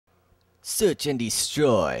Search and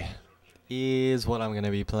Destroy is what I'm going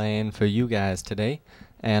to be playing for you guys today.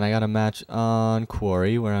 And I got a match on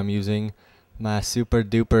Quarry where I'm using my super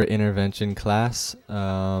duper intervention class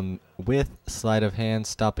with sleight of hand,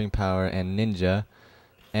 stopping power, and ninja.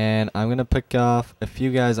 And I'm going to pick off a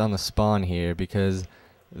few guys on the spawn here because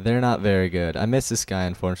they're not very good. I missed this guy,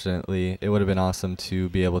 unfortunately. It would have been awesome to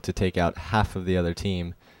be able to take out half of the other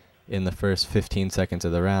team in the first 15 seconds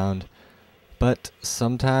of the round. But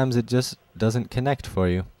sometimes it just doesn't connect for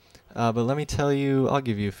you. But let me tell you, I'll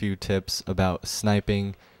give you a few tips about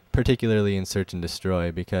sniping, particularly in Search and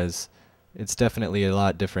Destroy, because it's definitely a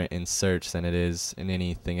lot different in Search than it is in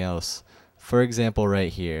anything else. For example,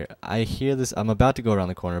 right here, I hear this. I'm about to go around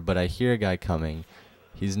the corner, but I hear a guy coming.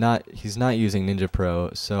 He's not using Ninja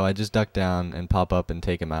Pro, so I just duck down and pop up and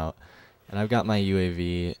take him out. And I've got my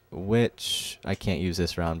UAV, which I can't use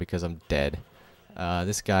this round because I'm dead.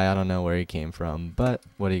 This guy, I don't know where he came from, but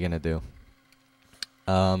what are you gonna do?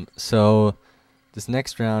 So this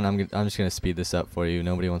next round, I'm just gonna speed this up for you.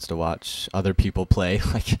 Nobody wants to watch other people play.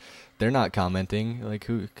 Like, they're not commenting. Like,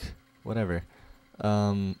 whatever.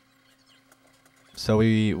 So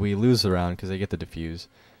we lose the round because they get the defuse.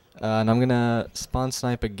 And I'm gonna spawn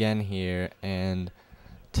snipe again here and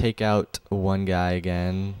take out one guy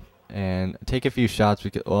again and take a few shots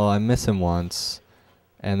because, well, I miss him once.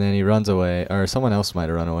 And then he runs away, or someone else might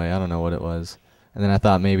have run away. I don't know what it was. And then I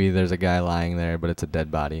thought maybe there's a guy lying there, but it's a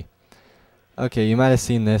dead body. Okay, you might have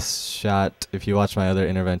seen this shot if you watched my other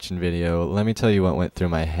intervention video. Let me tell you what went through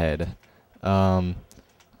my head.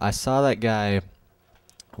 I saw that guy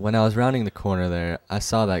when I was rounding the corner there. I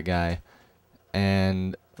saw that guy,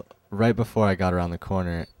 and right before I got around the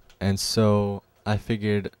corner, and so I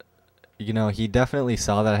figured, you know, he definitely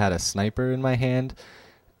saw that I had a sniper in my hand.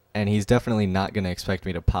 And he's definitely not going to expect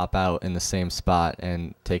me to pop out in the same spot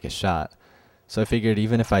and take a shot. So I figured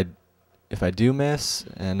even if I do miss,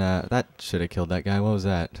 and that should have killed that guy. What was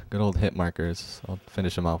that? Good old hit markers. I'll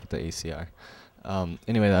finish him off with the ACR.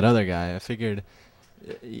 Anyway, that other guy, I figured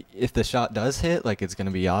if the shot does hit, like, it's going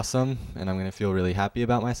to be awesome, and I'm going to feel really happy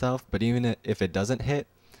about myself. But even if it doesn't hit,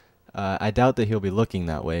 I doubt that he'll be looking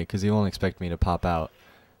that way because he won't expect me to pop out.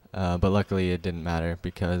 But luckily it didn't matter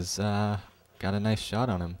because got a nice shot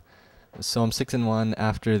on him. So I'm 6-1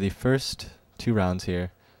 after the first 2 rounds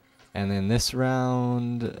here. And then this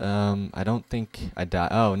round, I don't think I die.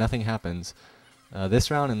 Oh, nothing happens.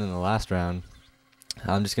 This round and then the last round,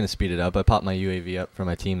 I'm just going to speed it up. I popped my UAV up for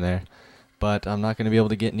my team there. But I'm not going to be able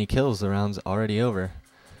to get any kills. The round's already over.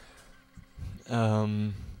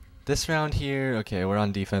 This round here, okay, we're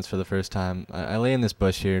on defense for the first time. I lay in this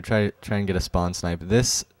bush here, try and get a spawn snipe.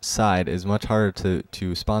 This side is much harder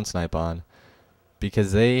to spawn snipe on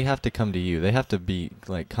because they have to come to you. They have to be,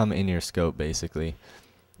 like, come in your scope, basically.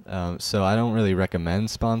 So I don't really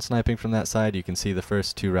recommend spawn sniping from that side. You can see the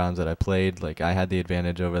first 2 rounds that I played, like, I had the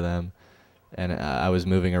advantage over them, and I was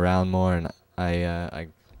moving around more, and I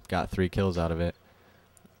got 3 kills out of it.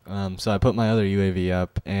 So I put my other UAV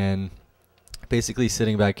up, and basically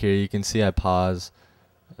sitting back here, you can see I pause,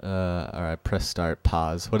 or I press start,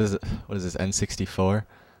 pause. What is it? What is this, N64?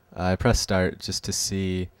 I press start just to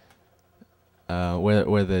see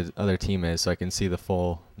where the other team is, so I can see the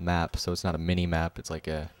full map. So it's not a mini map, it's like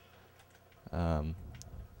a,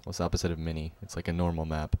 what's the opposite of mini? It's like a normal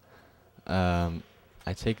map.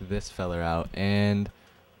 I take this feller out, and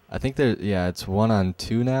I think yeah, it's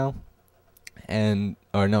 1-on-2 now. And,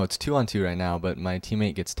 or no, it's 2-on-2 right now, but my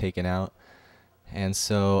teammate gets taken out. And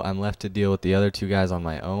so I'm left to deal with the other 2 guys on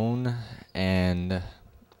my own, and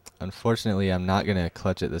unfortunately I'm not gonna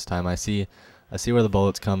clutch it this time. I see where the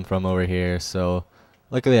bullets come from over here, so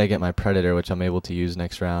luckily I get my Predator, which I'm able to use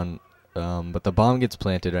next round. But the bomb gets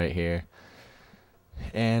planted right here,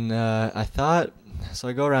 and I thought, so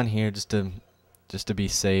I go around here just to be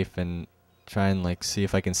safe and try and, like, see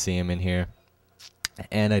if I can see him in here,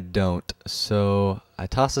 and I don't. So I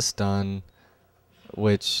toss a stun,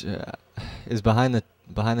 which is behind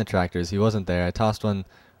the tractors. He wasn't there. I tossed one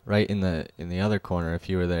right in the other corner. If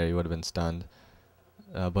you were there, you would have been stunned.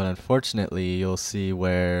 But unfortunately, you'll see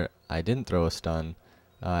where I didn't throw a stun.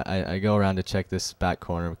 I go around to check this back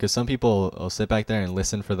corner because some people will sit back there and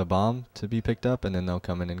listen for the bomb to be picked up, and then they'll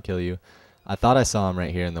come in and kill you. I thought I saw him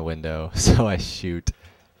right here in the window, so I shoot,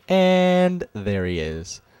 and there he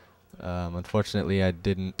is. Unfortunately, I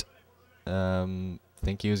didn't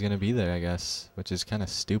think he was gonna be there, I guess, which is kind of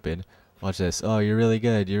stupid. Watch this. Oh, you're really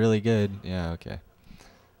good. You're really good. Yeah, okay.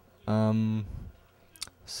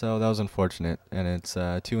 So that was unfortunate, and it's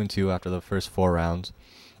 2-2 after the first 4 rounds.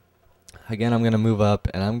 Again, I'm gonna move up,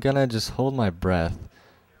 and I'm gonna just hold my breath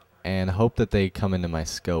and hope that they come into my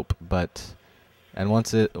scope. But And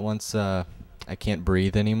once I can't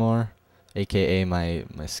breathe anymore, aka my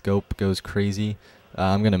scope goes crazy,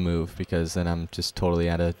 I'm gonna move because then I'm just totally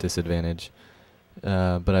at a disadvantage.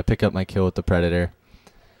 But I pick up my kill with the predator.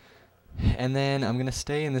 And then I'm gonna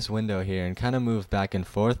stay in this window here and kind of move back and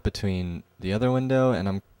forth between the other window,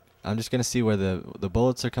 and I'm just gonna see where the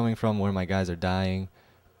bullets are coming from, where my guys are dying,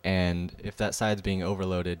 and if that side's being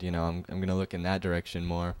overloaded, you know, I'm gonna look in that direction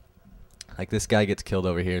more. Like this guy gets killed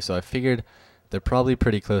over here, so I figured they're probably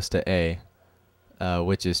pretty close to A,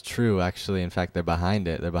 which is true actually. In fact, they're behind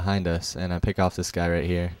it. They're behind us, and I pick off this guy right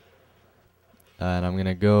here, and I'm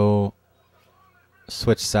gonna go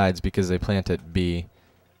switch sides because they plant at B.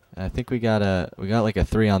 I think we got like a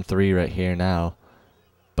 3-on-3 right here now,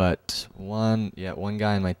 but one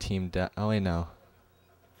guy in my team. Oh wait, no.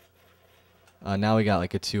 Now we got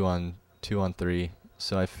like a 2-on-3.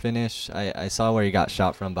 So I finish. I saw where he got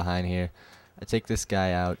shot from behind here. I take this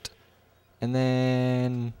guy out, and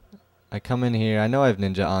then I come in here. I know I have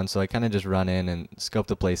ninja on, so I kind of just run in and scope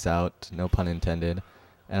the place out. No pun intended.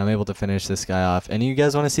 And I'm able to finish this guy off. And you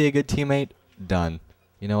guys want to see a good teammate? Done.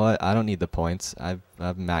 You know what? I don't need the points. I've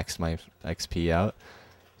maxed my XP out.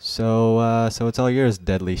 So so it's all yours,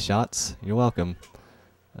 deadly shots. You're welcome.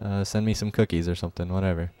 Send me some cookies or something,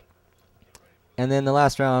 whatever. And then the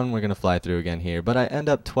last round, we're gonna fly through again here. But I end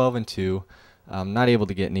up 12-2. I'm not able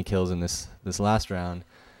to get any kills in this last round.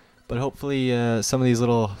 But hopefully some of these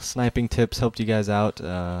little sniping tips helped you guys out.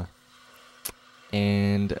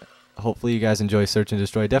 And hopefully you guys enjoy Search and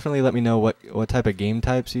Destroy. Definitely let me know what type of game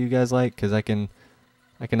types you guys like, because I can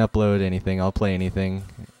upload anything. I'll play anything,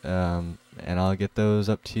 and I'll get those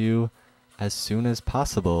up to you as soon as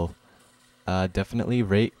possible. Definitely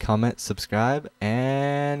rate, comment, subscribe,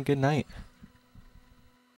 and good night.